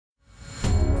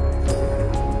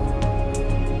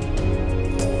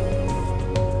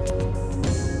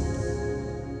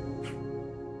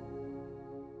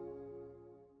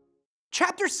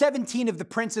Chapter 17 of The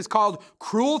Prince is called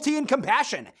Cruelty and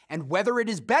Compassion, and whether it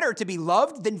is better to be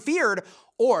loved than feared,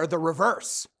 or the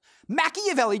reverse.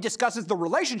 Machiavelli discusses the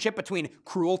relationship between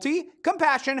cruelty,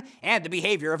 compassion, and the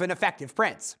behavior of an effective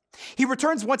prince. He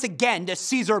returns once again to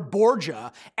Caesar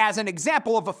Borgia as an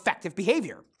example of effective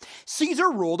behavior. Caesar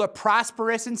ruled a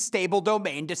prosperous and stable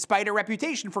domain despite a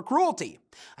reputation for cruelty.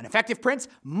 An effective prince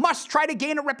must try to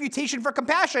gain a reputation for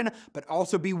compassion, but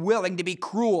also be willing to be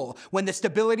cruel when the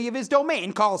stability of his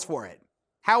domain calls for it.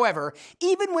 However,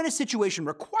 even when a situation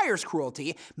requires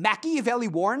cruelty, Machiavelli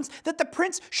warns that the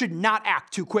prince should not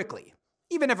act too quickly.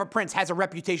 Even if a prince has a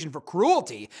reputation for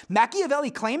cruelty,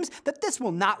 Machiavelli claims that this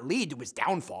will not lead to his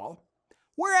downfall.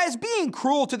 Whereas being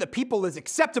cruel to the people is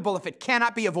acceptable if it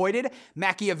cannot be avoided,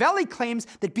 Machiavelli claims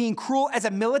that being cruel as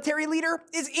a military leader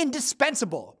is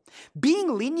indispensable.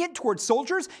 Being lenient towards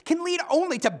soldiers can lead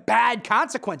only to bad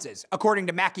consequences, according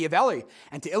to Machiavelli.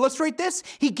 And to illustrate this,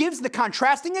 he gives the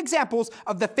contrasting examples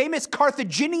of the famous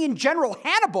Carthaginian general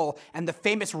Hannibal and the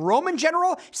famous Roman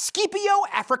general Scipio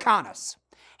Africanus.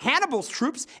 Hannibal's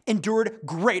troops endured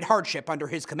great hardship under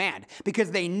his command because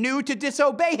they knew to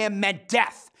disobey him meant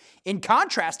death. In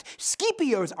contrast,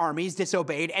 Scipio's armies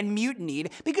disobeyed and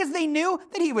mutinied because they knew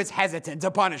that he was hesitant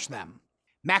to punish them.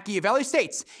 Machiavelli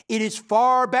states, "It is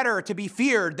far better to be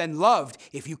feared than loved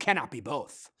if you cannot be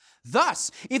both."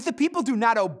 Thus, if the people do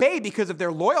not obey because of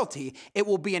their loyalty, it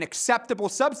will be an acceptable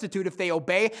substitute if they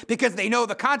obey because they know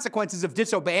the consequences of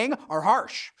disobeying are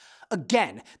harsh.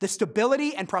 Again, the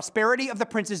stability and prosperity of the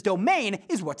prince's domain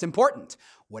is what's important.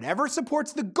 Whatever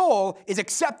supports the goal is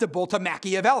acceptable to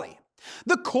Machiavelli.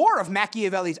 The core of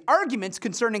Machiavelli's arguments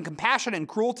concerning compassion and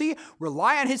cruelty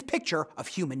rely on his picture of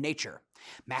human nature.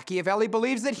 Machiavelli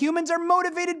believes that humans are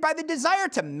motivated by the desire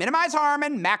to minimize harm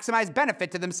and maximize benefit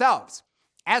to themselves.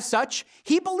 As such,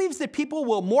 he believes that people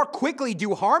will more quickly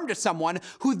do harm to someone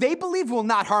who they believe will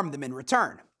not harm them in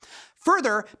return.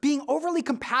 Further, being overly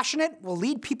compassionate will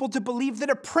lead people to believe that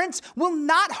a prince will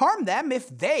not harm them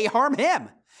if they harm him.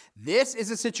 This is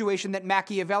a situation that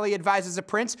Machiavelli advises a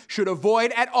prince should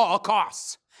avoid at all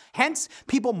costs. Hence,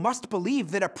 people must believe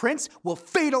that a prince will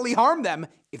fatally harm them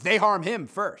if they harm him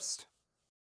first.